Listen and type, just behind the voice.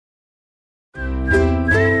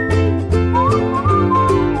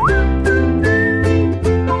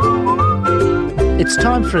It's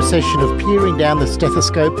time for a session of peering down the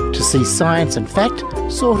stethoscope to see science and fact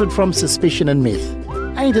sorted from suspicion and myth.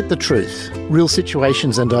 Ain't it the truth? Real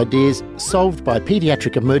situations and ideas solved by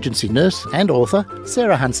paediatric emergency nurse and author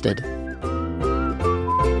Sarah Hunstead.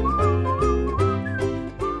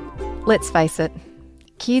 Let's face it,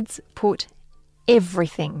 kids put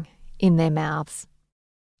everything in their mouths,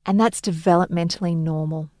 and that's developmentally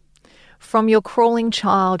normal. From your crawling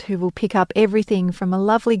child who will pick up everything from a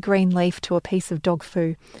lovely green leaf to a piece of dog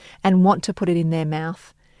poo and want to put it in their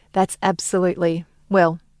mouth, that's absolutely,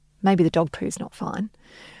 well, maybe the dog poo's not fine,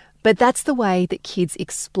 but that's the way that kids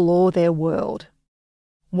explore their world.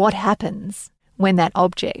 What happens when that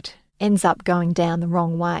object ends up going down the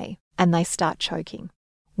wrong way and they start choking?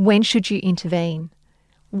 When should you intervene?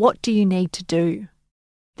 What do you need to do?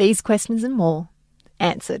 These questions and more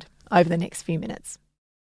answered over the next few minutes.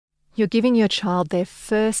 You're giving your child their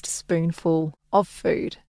first spoonful of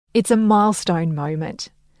food. It's a milestone moment.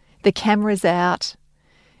 The camera's out,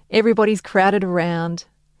 everybody's crowded around,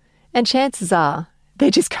 and chances are they're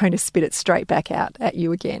just going to spit it straight back out at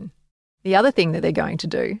you again. The other thing that they're going to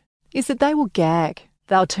do is that they will gag.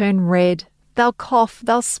 They'll turn red, they'll cough,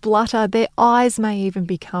 they'll splutter, their eyes may even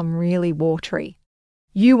become really watery.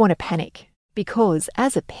 You want to panic because,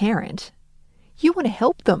 as a parent, you want to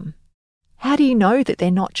help them. How do you know that they're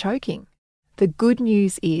not choking? The good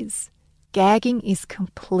news is gagging is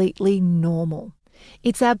completely normal.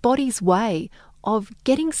 It's our body's way of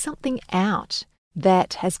getting something out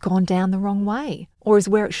that has gone down the wrong way or is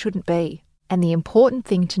where it shouldn't be. And the important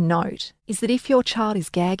thing to note is that if your child is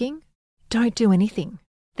gagging, don't do anything.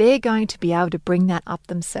 They're going to be able to bring that up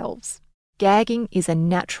themselves. Gagging is a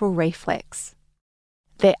natural reflex.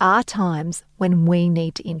 There are times when we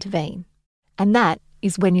need to intervene, and that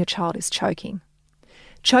is when your child is choking.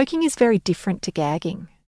 Choking is very different to gagging.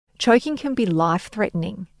 Choking can be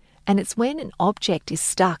life-threatening, and it's when an object is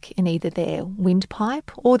stuck in either their windpipe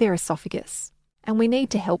or their esophagus, and we need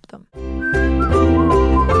to help them.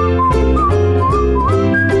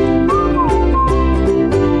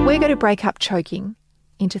 We're going to break up choking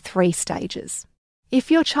into 3 stages. If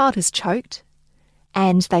your child has choked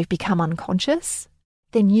and they've become unconscious,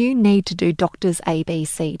 then you need to do doctors A, B,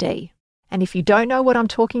 C, D. And if you don't know what I'm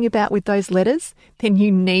talking about with those letters, then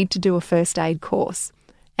you need to do a first aid course.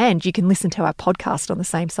 And you can listen to our podcast on the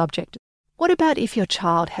same subject. What about if your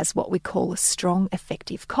child has what we call a strong,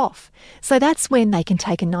 effective cough? So that's when they can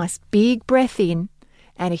take a nice big breath in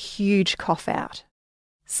and a huge cough out.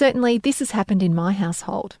 Certainly, this has happened in my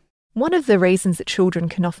household. One of the reasons that children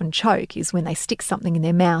can often choke is when they stick something in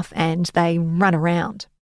their mouth and they run around.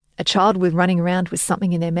 A child running around with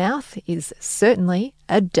something in their mouth is certainly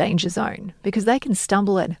a danger zone because they can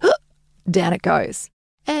stumble and down it goes.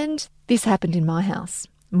 And this happened in my house.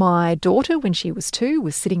 My daughter, when she was 2,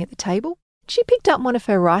 was sitting at the table. She picked up one of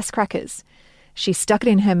her rice crackers. She stuck it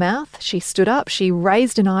in her mouth. She stood up. She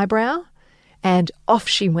raised an eyebrow and off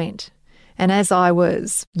she went. And as I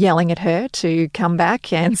was yelling at her to come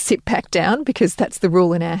back and sit back down, because that's the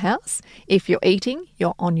rule in our house, if you're eating,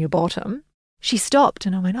 you're on your bottom, she stopped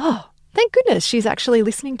and I went, oh, thank goodness she's actually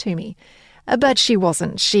listening to me. But she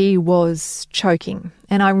wasn't. She was choking.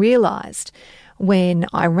 And I realised when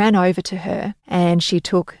I ran over to her and she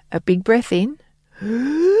took a big breath in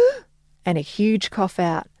and a huge cough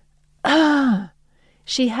out.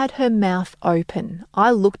 She had her mouth open.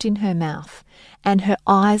 I looked in her mouth and her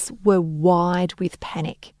eyes were wide with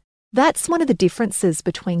panic. That's one of the differences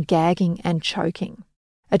between gagging and choking.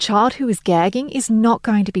 A child who is gagging is not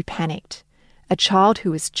going to be panicked. A child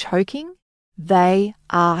who is choking, they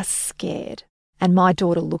are scared. And my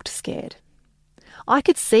daughter looked scared. I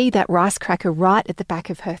could see that rice cracker right at the back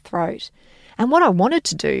of her throat. And what I wanted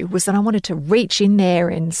to do was that I wanted to reach in there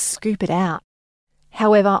and scoop it out.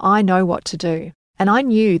 However, I know what to do. And I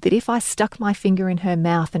knew that if I stuck my finger in her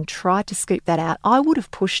mouth and tried to scoop that out, I would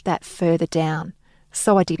have pushed that further down.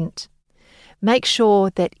 So I didn't. Make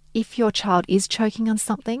sure that if your child is choking on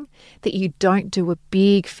something, that you don't do a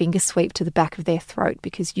big finger sweep to the back of their throat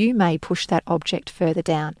because you may push that object further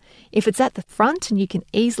down. If it's at the front and you can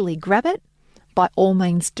easily grab it, by all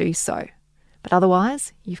means do so. But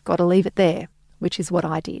otherwise, you've got to leave it there, which is what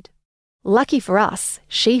I did. Lucky for us,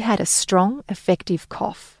 she had a strong, effective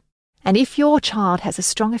cough. And if your child has a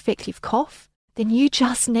strong, effective cough, then you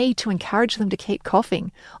just need to encourage them to keep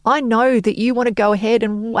coughing. I know that you want to go ahead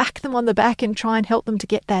and whack them on the back and try and help them to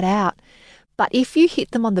get that out. But if you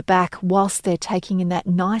hit them on the back whilst they're taking in that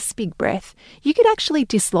nice big breath, you could actually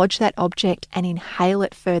dislodge that object and inhale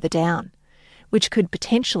it further down, which could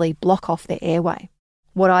potentially block off their airway.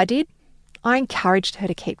 What I did? I encouraged her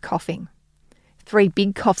to keep coughing. 3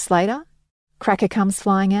 big coughs later, cracker comes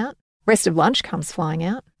flying out, Rest of lunch comes flying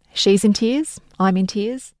out. She's in tears, I'm in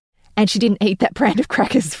tears, and she didn't eat that brand of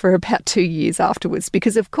crackers for about 2 years afterwards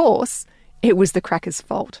because, of course, it was the crackers'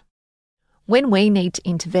 fault. When we need to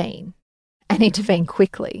intervene, and intervene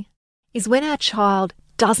quickly, is when our child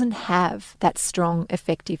doesn't have that strong,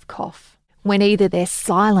 effective cough, when either they're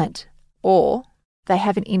silent or they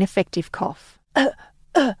have an ineffective cough.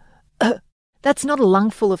 That's not a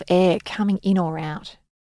lungful of air coming in or out.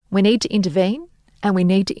 We need to intervene, and we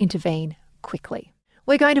need to intervene quickly.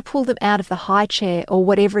 We're going to pull them out of the high chair or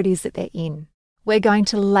whatever it is that they're in. We're going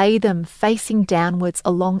to lay them facing downwards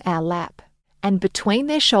along our lap, and between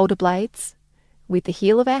their shoulder blades, with the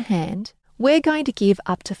heel of our hand, we're going to give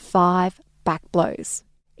up to 5 back blows.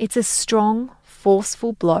 It's a strong,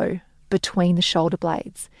 forceful blow between the shoulder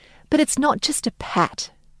blades, but it's not just a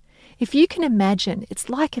pat. If you can imagine, it's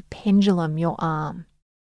like a pendulum, your arm.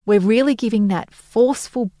 We're really giving that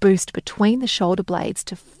forceful boost between the shoulder blades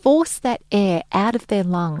to force that air out of their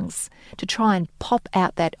lungs to try and pop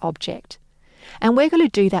out that object. And we're going to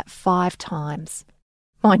do that 5 times.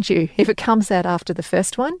 Mind you, if it comes out after the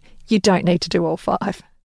first one, you don't need to do all 5.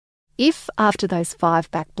 If after those 5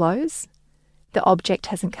 back blows, the object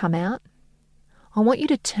hasn't come out, I want you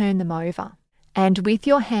to turn them over. And with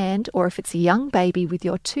your hand, or if it's a young baby, with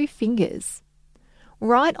your 2 fingers,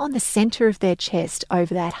 right on the centre of their chest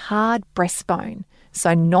over that hard breastbone,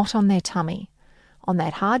 so not on their tummy, on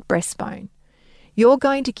that hard breastbone, you're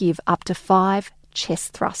going to give up to 5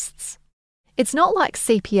 chest thrusts. It's not like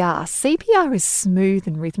CPR. CPR is smooth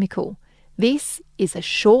and rhythmical. This is a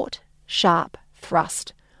short, sharp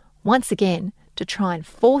thrust, once again, to try and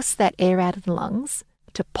force that air out of the lungs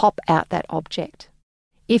to pop out that object.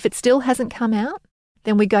 If it still hasn't come out,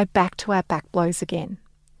 then we go back to our back blows again.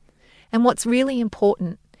 And what's really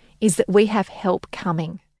important is that we have help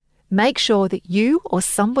coming. Make sure that you or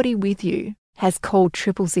somebody with you has called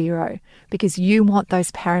 000 because you want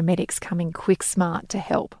those paramedics coming quick, smart to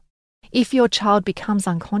help. If your child becomes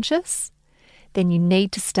unconscious, then you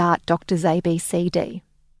need to start doctors ABCD.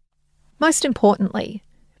 Most importantly,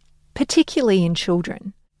 particularly in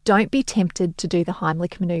children, don't be tempted to do the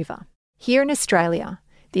Heimlich manoeuvre. Here in Australia,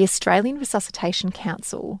 the Australian Resuscitation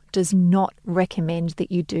Council does not recommend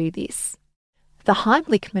that you do this. The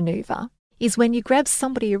Heimlich manoeuvre is when you grab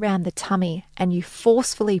somebody around the tummy and you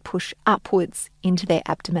forcefully push upwards into their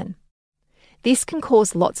abdomen. This can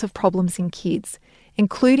cause lots of problems in kids,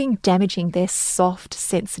 including damaging their soft,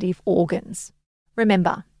 sensitive organs.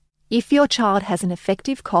 Remember, if your child has an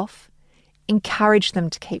effective cough, encourage them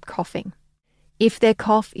to keep coughing. If their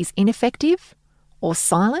cough is ineffective or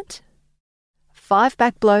silent, 5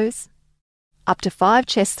 back blows, up to 5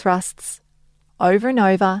 chest thrusts, over and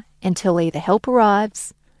over until either help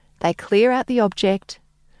arrives, they clear out the object,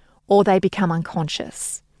 or they become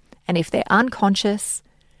unconscious. And if they're unconscious,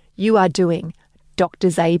 you are doing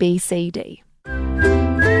doctors ABCD.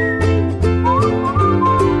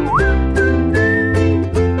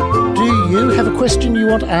 Do you have a question you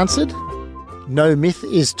want answered? No myth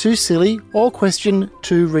is too silly or question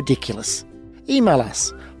too ridiculous. Email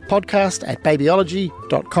us,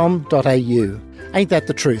 podcast@babyology.com.au. Ain't That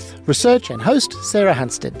the Truth? Research and host Sarah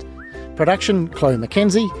Hunstead. Production Chloe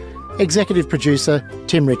Mackenzie. Executive producer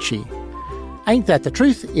Tim Ritchie. Ain't That the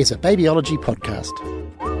Truth is a Babyology podcast.